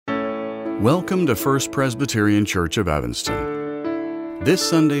Welcome to First Presbyterian Church of Evanston. This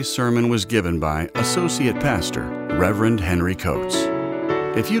Sunday's sermon was given by Associate Pastor, Reverend Henry Coates.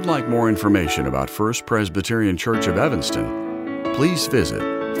 If you'd like more information about First Presbyterian Church of Evanston, please visit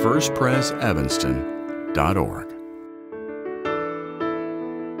firstpresevanston.org.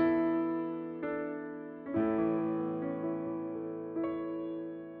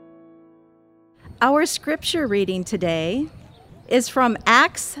 Our scripture reading today is from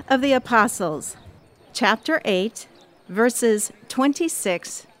Acts of the Apostles, chapter 8, verses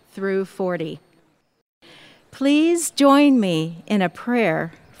 26 through 40. Please join me in a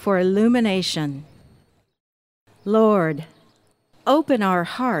prayer for illumination. Lord, open our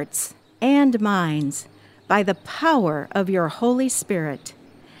hearts and minds by the power of your Holy Spirit,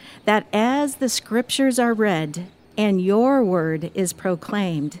 that as the scriptures are read and your word is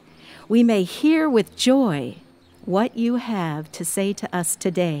proclaimed, we may hear with joy what you have to say to us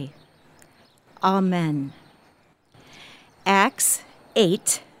today. Amen. Acts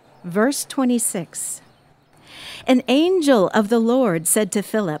 8, verse 26. An angel of the Lord said to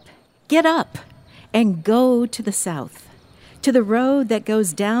Philip, "Get up and go to the south, to the road that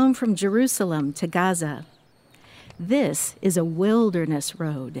goes down from Jerusalem to Gaza. This is a wilderness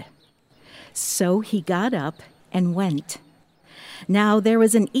road." So he got up and went. Now there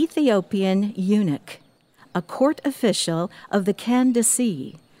was an Ethiopian eunuch, a court official of the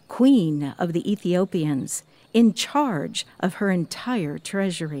Candace, queen of the Ethiopians, in charge of her entire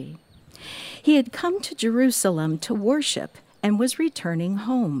treasury. He had come to Jerusalem to worship and was returning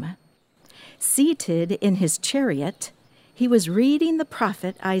home. Seated in his chariot, he was reading the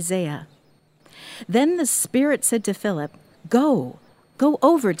prophet Isaiah. Then the Spirit said to Philip, Go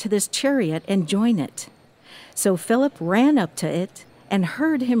over to this chariot and join it." So Philip ran up to it and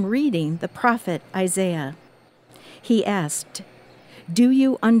heard him reading the prophet Isaiah. He asked, "Do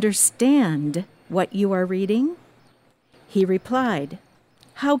you understand what you are reading?" He replied,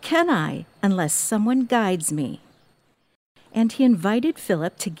 "How can I unless someone guides me?" And he invited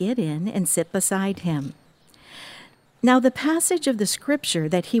Philip to get in and sit beside him. Now the passage of the scripture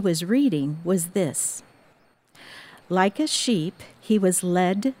that he was reading was this: "Like a sheep he was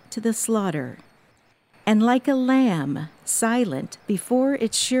led to the slaughter, and like a lamb silent before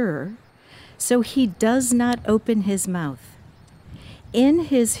its shearer, so he does not open his mouth. In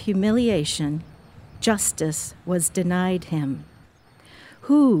his humiliation, justice was denied him.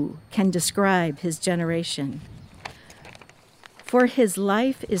 Who can describe his generation? For his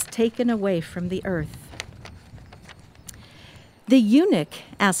life is taken away from the earth." The eunuch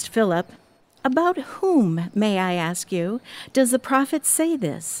asked Philip, "About whom, may I ask you, does the prophet say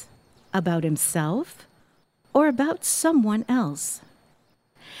this? About himself or about someone else?"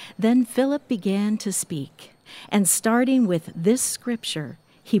 Then Philip began to speak, and starting with this scripture,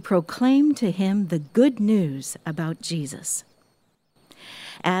 he proclaimed to him the good news about Jesus.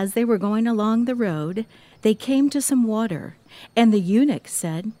 As they were going along the road, they came to some water, and the eunuch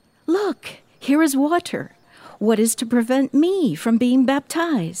said, "Look, here is water. What is to prevent me from being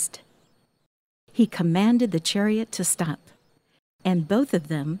baptized?" He commanded the chariot to stop, and both of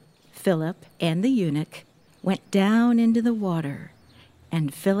them, Philip and the eunuch, went down into the water,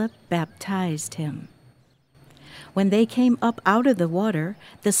 and Philip baptized him. When they came up out of the water,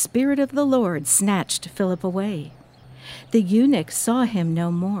 the Spirit of the Lord snatched Philip away. The eunuch saw him no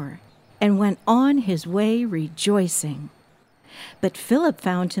more, and went on his way rejoicing. But Philip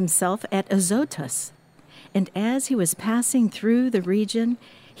found himself at Azotus, and as he was passing through the region,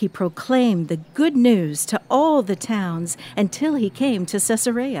 he proclaimed the good news to all the towns until he came to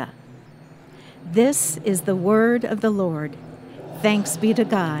Caesarea. This is the word of the Lord. Thanks be to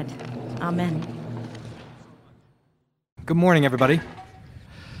God. Amen. Good morning, everybody.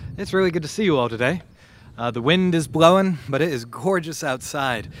 It's really good to see you all today. The wind is blowing, but it is gorgeous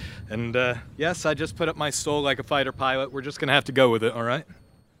outside. And yes, I just put up my stole like a fighter pilot. We're just going to have to go with it, all right?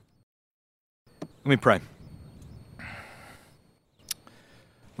 Let me pray.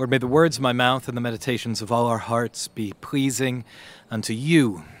 Lord, may the words of my mouth and the meditations of all our hearts be pleasing unto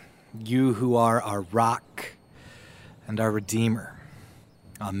you, you who are our rock and our Redeemer.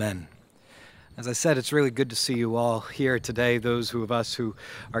 Amen. As I said, it's really good to see you all here today, those of us who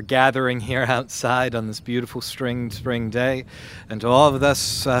are gathering here outside on this beautiful spring day, and to all of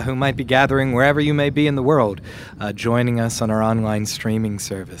us who might be gathering wherever you may be in the world, joining us on our online streaming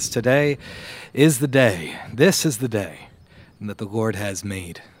service. Today is the day, this is the day that the Lord has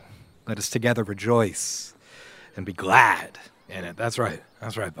made. Let us together rejoice and be glad in it. That's right,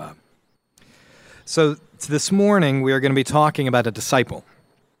 Bob. So this morning we are going to be talking about a disciple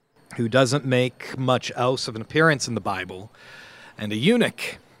who doesn't make much else of an appearance in the Bible, and a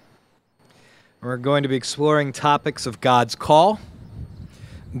eunuch. We're going to be exploring topics of God's call,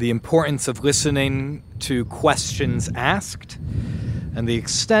 the importance of listening to questions asked, and the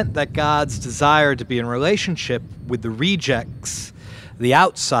extent that God's desire to be in relationship with the rejects, the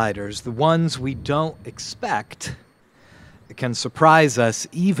outsiders, the ones we don't expect, can surprise us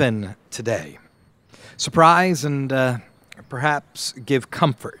even today. Surprise and perhaps give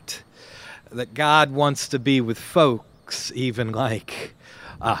comfort that God wants to be with folks even like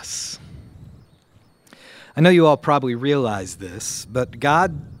us. I know you all probably realize this, but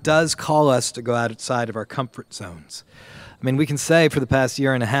God does call us to go outside of our comfort zones. I mean, we can say for the past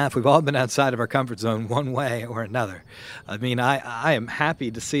year and a half, we've all been outside of our comfort zone one way or another. I mean, I am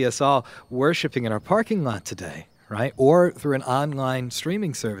happy to see us all worshiping in our parking lot today, right? Or through an online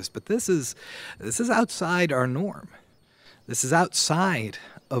streaming service. But this is outside our norm. This is outside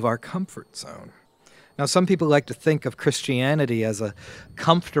of our comfort zone. Now, some people like to think of Christianity as a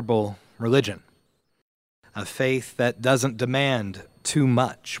comfortable religion, a faith that doesn't demand too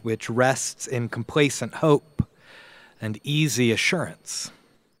much, which rests in complacent hope and easy assurance.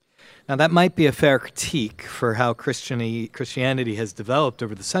 Now, that might be a fair critique for how Christianity has developed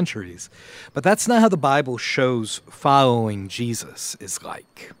over the centuries, but that's not how the Bible shows following Jesus is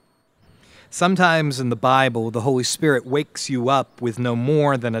like. Sometimes in the Bible, the Holy Spirit wakes you up with no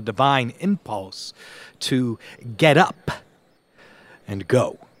more than a divine impulse to get up and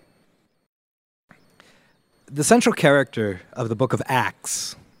go. The central character of the book of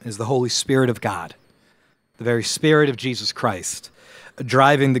Acts is the Holy Spirit of God, the very Spirit of Jesus Christ,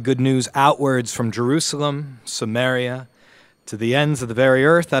 driving the good news outwards from Jerusalem, Samaria, to the ends of the very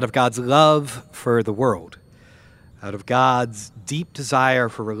earth out of God's love for the world, out of God's deep desire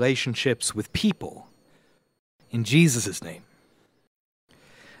for relationships with people in Jesus' name.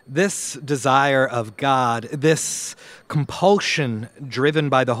 This desire of God, this compulsion driven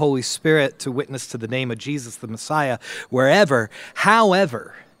by the Holy Spirit to witness to the name of Jesus the Messiah wherever,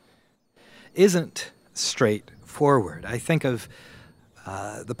 however, isn't straightforward. I think of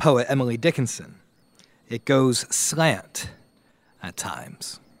the poet Emily Dickinson. It goes slant at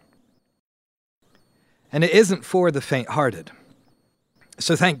times. And it isn't for the faint-hearted.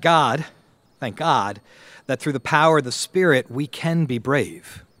 So thank God that through the power of the Spirit we can be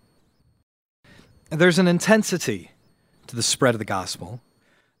brave. There's an intensity to the spread of the gospel.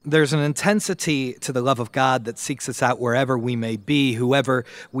 There's an intensity to the love of God that seeks us out wherever we may be, whoever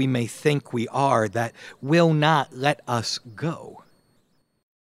we may think we are, that will not let us go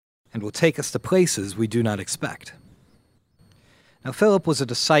and will take us to places we do not expect. Now, Philip was a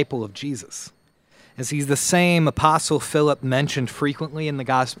disciple of Jesus. Is he the same Apostle Philip mentioned frequently in the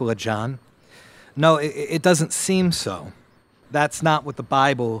Gospel of John? No, it doesn't seem so. That's not what the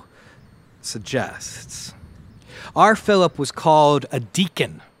Bible suggests. Our Philip was called a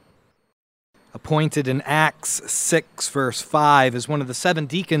deacon, appointed in Acts 6, verse 5, as one of the 7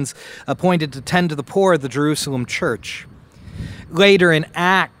 deacons appointed to tend to the poor of the Jerusalem church. Later in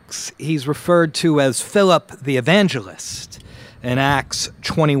Acts, he's referred to as Philip the evangelist in Acts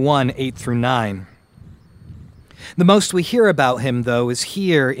 21, 8 through 9. The most we hear about him, though, is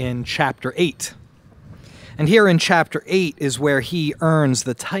here in chapter 8. And here in chapter 8 is where he earns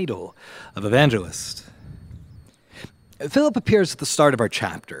the title of evangelist. Philip appears at the start of our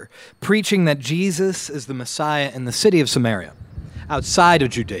chapter, preaching that Jesus is the Messiah in the city of Samaria, outside of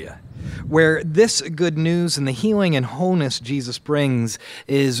Judea, where this good news and the healing and wholeness Jesus brings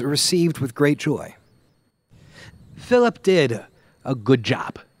is received with great joy. Philip did a good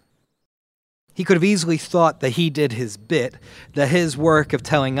job. He could have easily thought that he did his bit, that his work of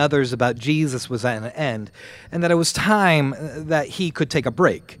telling others about Jesus was at an end, and that it was time that he could take a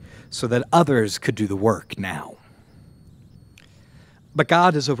break so that others could do the work now. But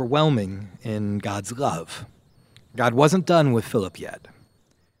God is overwhelming in God's love. God wasn't done with Philip yet.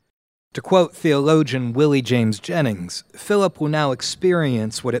 To quote theologian Willie James Jennings, Philip will now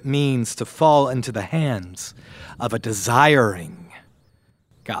experience what it means to fall into the hands of a desiring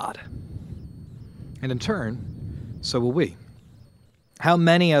God. And in turn, so will we. How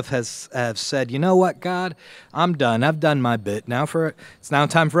many of us have said, you know what, God, I'm done. I've done my bit. It's now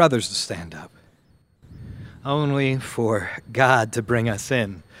time for others to stand up. Only for God to bring us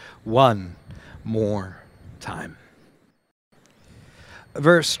in one more time.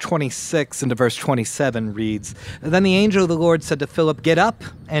 Verse 26 into verse 27 reads, Then the angel of the Lord said to Philip, Get up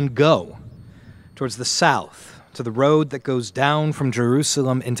and go towards the south, to the road that goes down from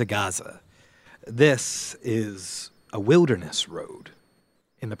Jerusalem into Gaza. This is a wilderness road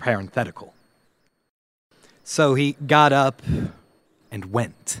in the parenthetical. So he got up and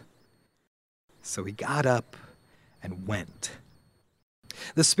went.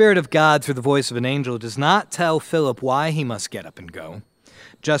 The Spirit of God, through the voice of an angel, does not tell Philip why he must get up and go,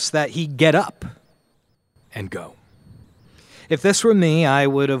 just that he get up and go. If this were me, I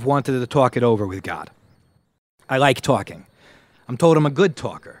would have wanted to talk it over with God. I like talking. I'm told I'm a good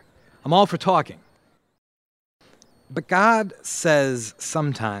talker. I'm all for talking. But God says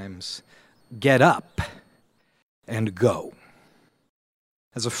sometimes, get up and go.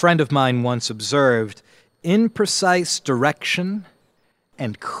 As a friend of mine once observed, imprecise direction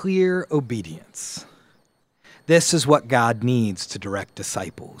and clear obedience. This is what God needs to direct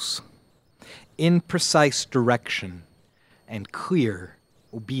disciples. Imprecise direction and clear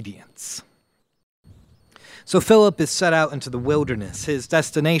obedience. So Philip is set out into the wilderness, his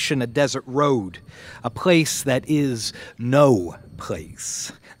destination a desert road, a place that is no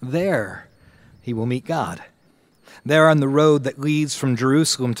place. There he will meet God. There on the road that leads from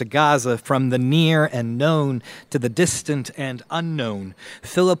Jerusalem to Gaza, from the near and known to the distant and unknown,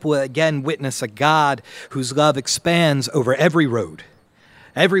 Philip will again witness a God whose love expands over every road,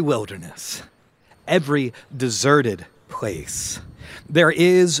 every wilderness, every deserted place. There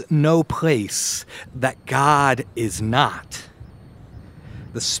is no place that God is not.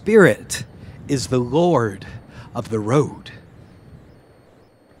 The Spirit is the Lord of the road.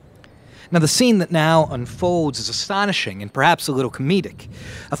 Now, the scene that now unfolds is astonishing and perhaps a little comedic.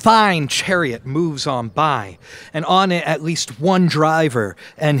 A fine chariot moves on by, and on it at least one driver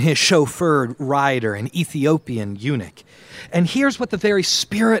and his chauffeured rider, an Ethiopian eunuch. And here's what the very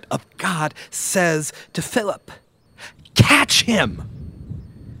Spirit of God says to Philip: catch him!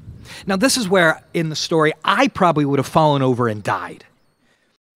 Now, this is where, in the story, I probably would have fallen over and died.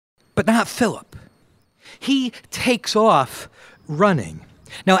 But not Philip. He takes off running.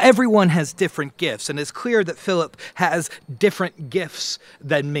 Now, everyone has different gifts, and it's clear that Philip has different gifts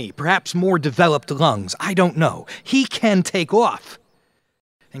than me, perhaps more developed lungs. I don't know. He can take off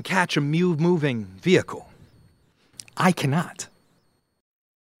and catch a moving vehicle. I cannot.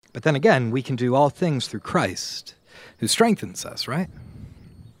 But then again, we can do all things through Christ, who strengthens us, right?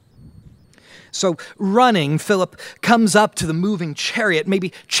 So running, Philip comes up to the moving chariot,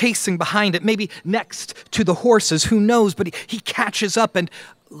 maybe chasing behind it, maybe next to the horses, who knows, but he catches up, and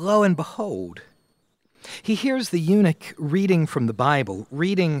lo and behold, he hears the eunuch reading from the Bible,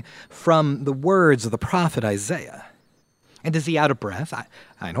 reading from the words of the prophet Isaiah. And is he out of breath?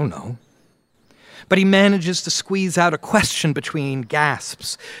 I don't know. But he manages to squeeze out a question between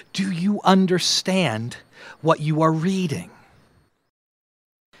gasps. Do you understand what you are reading?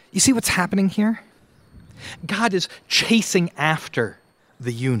 You see what's happening here? God is chasing after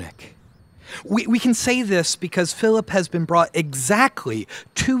the eunuch. We can say this because Philip has been brought exactly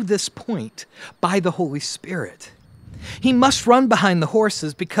to this point by the Holy Spirit. He must run behind the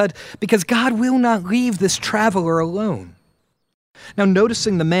horses because God will not leave this traveler alone. Now,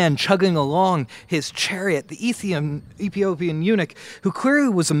 noticing the man chugging along his chariot, the Ethiopian eunuch, who clearly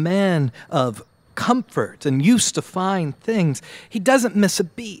was a man of comfort and used to fine things, he doesn't miss a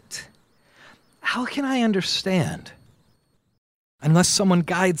beat. How can I understand unless someone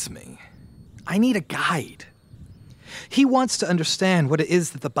guides me? I need a guide. He wants to understand what it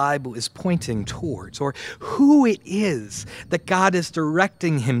is that the Bible is pointing towards, or who it is that God is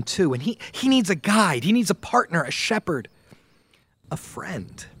directing him to. And he needs a guide. He needs a partner, a shepherd, a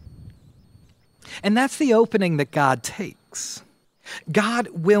friend. And that's the opening that God takes. God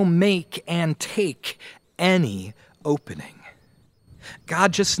will make and take any opening.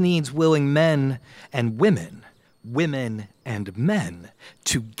 God just needs willing men and women, women and men,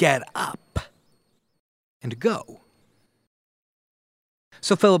 to get up and go.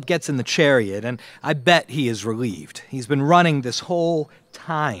 So Philip gets in the chariot, and I bet he is relieved. He's been running this whole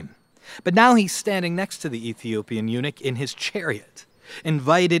time. But now he's standing next to the Ethiopian eunuch in his chariot,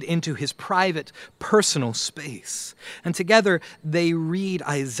 invited into his private, personal space. And together they read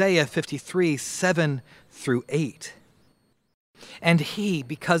Isaiah 53, 7 through 8. And he,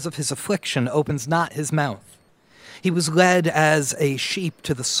 because of his affliction, opens not his mouth. He was led as a sheep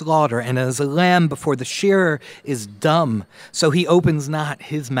to the slaughter, and as a lamb before the shearer is dumb, so he opens not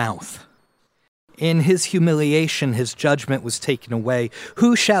his mouth. In his humiliation, his judgment was taken away.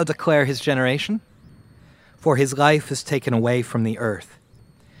 Who shall declare his generation? For his life is taken away from the earth.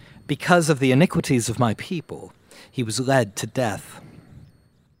 Because of the iniquities of my people, he was led to death.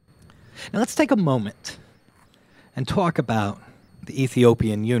 Now let's take a moment and talk about the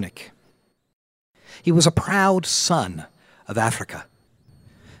Ethiopian eunuch. He was a proud son of Africa.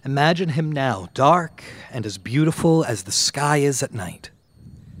 Imagine him now, dark and as beautiful as the sky is at night.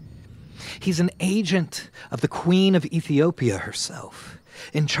 He's an agent of the Queen of Ethiopia herself,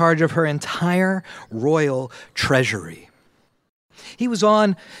 in charge of her entire royal treasury. He was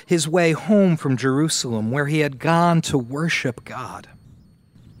on his way home from Jerusalem, where he had gone to worship God.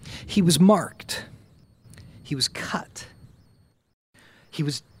 He was marked. He was cut. He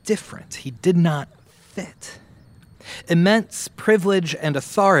was different. He did not fit. Immense privilege and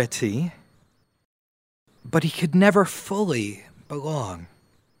authority, but he could never fully belong.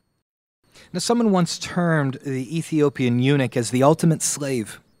 Now, someone once termed the Ethiopian eunuch as the ultimate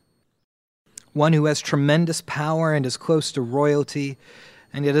slave, one who has tremendous power and is close to royalty,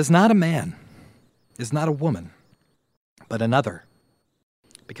 and yet is not a man, is not a woman, but another,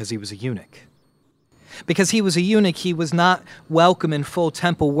 because he was a eunuch. Because he was a eunuch, he was not welcome in full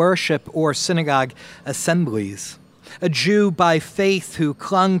temple worship or synagogue assemblies. A Jew by faith who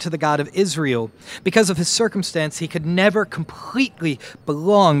clung to the God of Israel. Because of his circumstance, he could never completely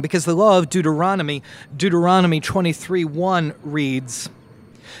belong, because the law of Deuteronomy 23:1 reads,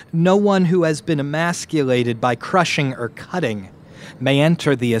 "No one who has been emasculated by crushing or cutting may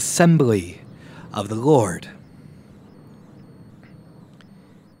enter the assembly of the Lord."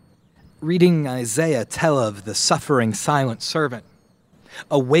 Reading Isaiah tell of the suffering silent servant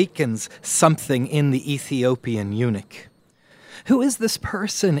awakens something in the Ethiopian eunuch. Who is this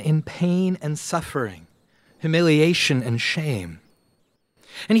person in pain and suffering, humiliation and shame?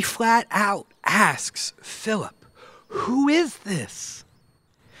 And he flat out asks Philip, "Who is this?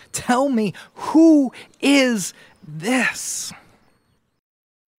 Tell me, who is this?"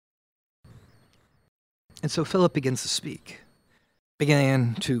 And so Philip begins to speak,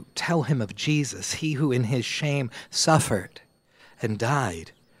 began to tell him of Jesus, he who in his shame suffered and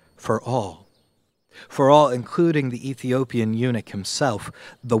died for all, including the Ethiopian eunuch himself,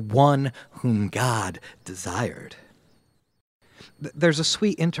 the one whom God desired. There's a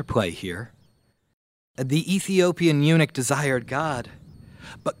sweet interplay here. The Ethiopian eunuch desired God,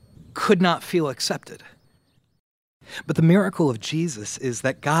 but could not feel accepted. But the miracle of Jesus is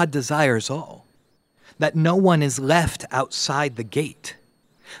that God desires all, that no one is left outside the gate,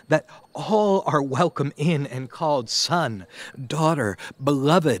 that all are welcome in and called son, daughter,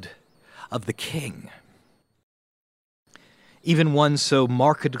 beloved of the King. Even one so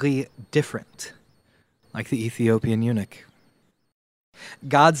markedly different, like the Ethiopian eunuch.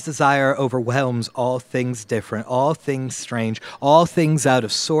 God's desire overwhelms all things different, all things strange, all things out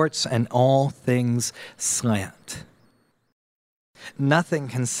of sorts, and all things slant. Nothing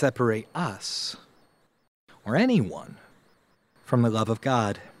can separate us or anyone from the love of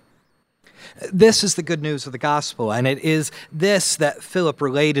God. This is the good news of the gospel, and it is this that Philip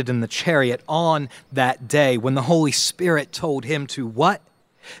related in the chariot on that day when the Holy Spirit told him to what?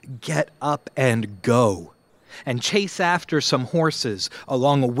 Get up and go, and chase after some horses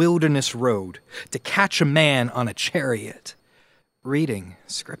along a wilderness road to catch a man on a chariot, reading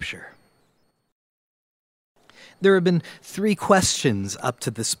Scripture. There have been 3 questions up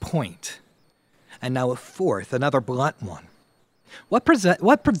to this point, and now a 4th, another blunt one. What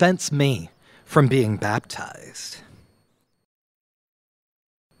prevents me from being baptized?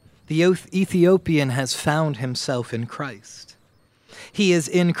 The Ethiopian has found himself in Christ. He is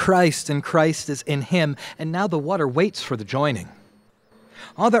in Christ, and Christ is in him, and now the water waits for the joining.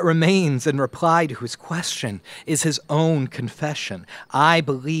 All that remains in reply to his question is his own confession. I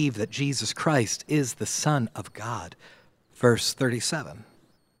believe that Jesus Christ is the Son of God. Verse 37.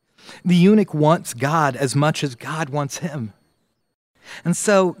 The eunuch wants God as much as God wants him. And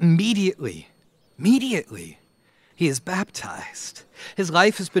so immediately, he is baptized. His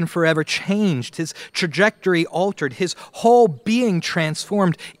life has been forever changed, his trajectory altered, his whole being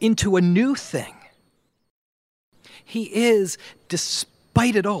transformed into a new thing. He is,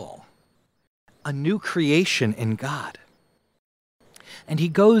 despite it all, a new creation in God. And he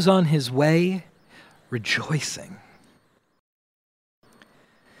goes on his way rejoicing.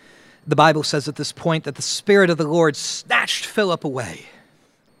 The Bible says at this point that the Spirit of the Lord snatched Philip away.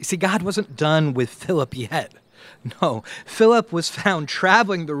 You see, God wasn't done with Philip yet. No, Philip was found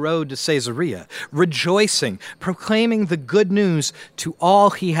traveling the road to Caesarea, rejoicing, proclaiming the good news to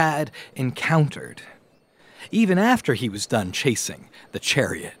all he had encountered, even after he was done chasing the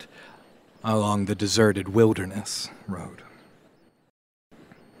chariot along the deserted wilderness road.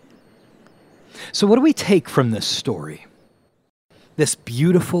 So what do we take from this story? This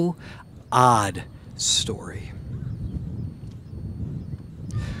beautiful, odd story.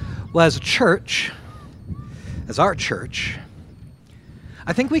 Well, as a church, as our church,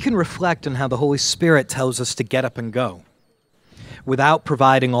 I think we can reflect on how the Holy Spirit tells us to get up and go, without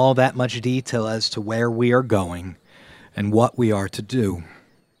providing all that much detail as to where we are going and what we are to do.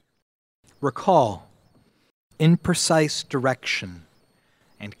 Recall, imprecise direction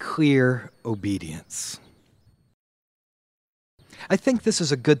and clear obedience. I think this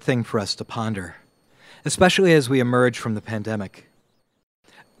is a good thing for us to ponder, especially as we emerge from the pandemic.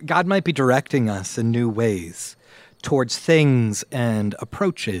 God might be directing us in new ways towards things and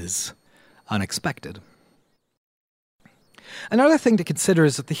approaches unexpected. Another thing to consider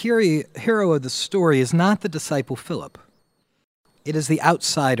is that the hero of the story is not the disciple Philip. It is the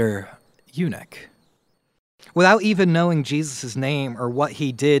outsider eunuch. Without even knowing Jesus' name or what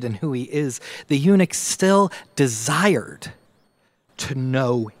he did and who he is, the eunuch still desired to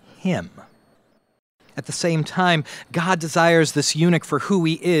know him. At the same time, God desires this eunuch for who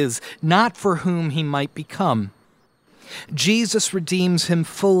he is, not for whom he might become. Jesus redeems him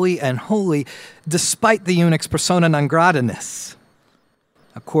fully and wholly, despite the eunuch's persona non grata-ness,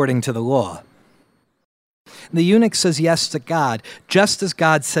 according to the law. The eunuch says yes to God, just as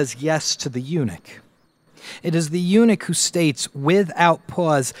God says yes to the eunuch. It is the eunuch who states without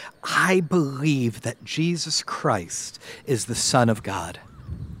pause, "I believe that Jesus Christ is the Son of God."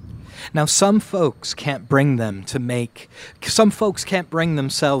 Now, some folks can't bring themselves to make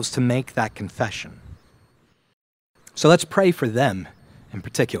that confession. So let's pray for them in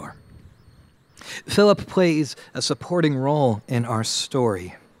particular. Philip plays a supporting role in our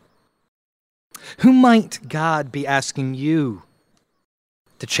story. Who might God be asking you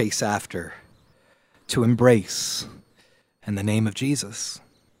to chase after, to embrace in the name of Jesus?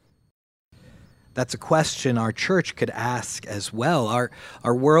 That's a question our church could ask as well.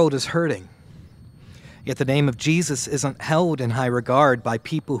 Our world is hurting. Yet the name of Jesus isn't held in high regard by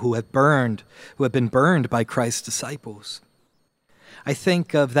people who have been burned by Christ's disciples. I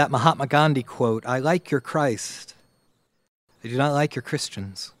think of that Mahatma Gandhi quote, "I like your Christ. I do not like your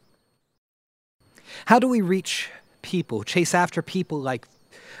Christians." How do we reach people, chase after people like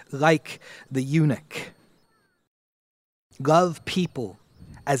the eunuch? Love people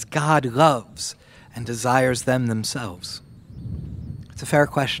as God loves and desires them themselves. It's a fair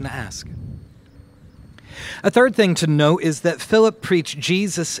question to ask. A third thing to note is that Philip preached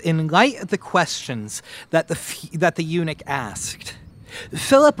Jesus in light of the questions that the eunuch asked.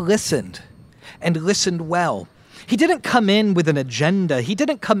 Philip listened, and listened well. He didn't come in with an agenda. He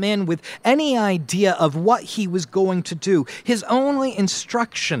didn't come in with any idea of what he was going to do. His only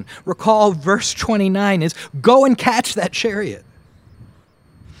instruction, recall verse 29, is go and catch that chariot.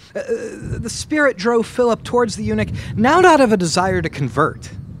 The Spirit drove Philip towards the eunuch, not out of a desire to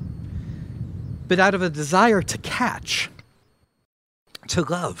convert, but out of a desire to catch, to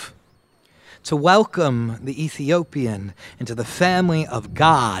love, to welcome the Ethiopian into the family of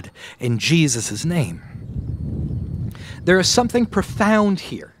God in Jesus' name. There is something profound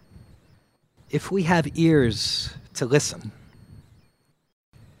here if we have ears to listen.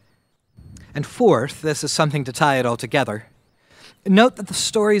 And fourth, this is something to tie it all together. Note that the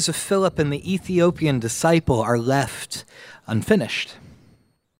stories of Philip and the Ethiopian disciple are left unfinished.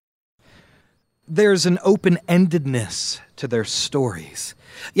 There's an open-endedness to their stories,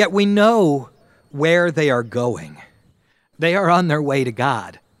 yet we know where they are going. They are on their way to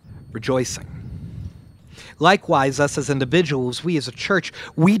God, rejoicing. Likewise, us as individuals, we as a church,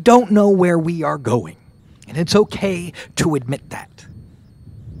 we don't know where we are going, and it's okay to admit that.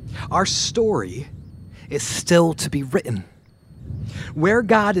 Our story is still to be written. Where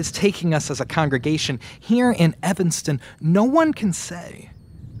God is taking us as a congregation here in Evanston, no one can say.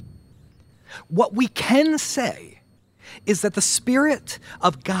 What we can say is that the Spirit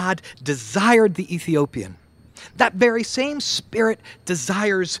of God desired the Ethiopian. That very same Spirit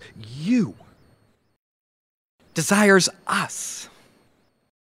desires you, desires us,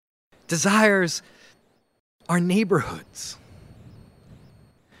 desires our neighborhoods.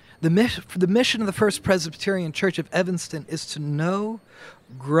 The mission of the First Presbyterian Church of Evanston is to know,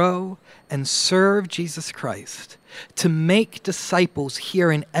 grow, and serve Jesus Christ, to make disciples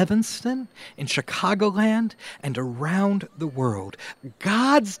here in Evanston, in Chicagoland, and around the world.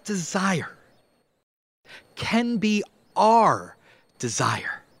 God's desire can be our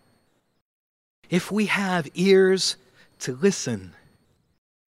desire if we have ears to listen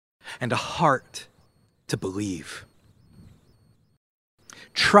and a heart to believe.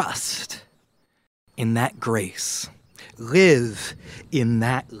 Trust in that grace. Live in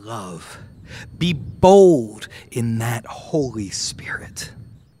that love. Be bold in that Holy Spirit.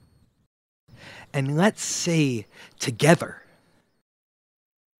 And let's say together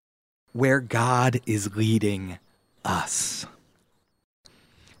where God is leading us.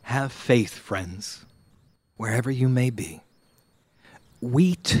 Have faith, friends, wherever you may be.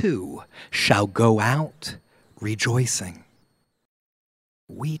 We too shall go out rejoicing.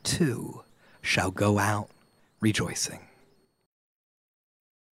 We too shall go out rejoicing.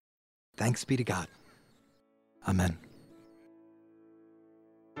 Thanks be to God. Amen.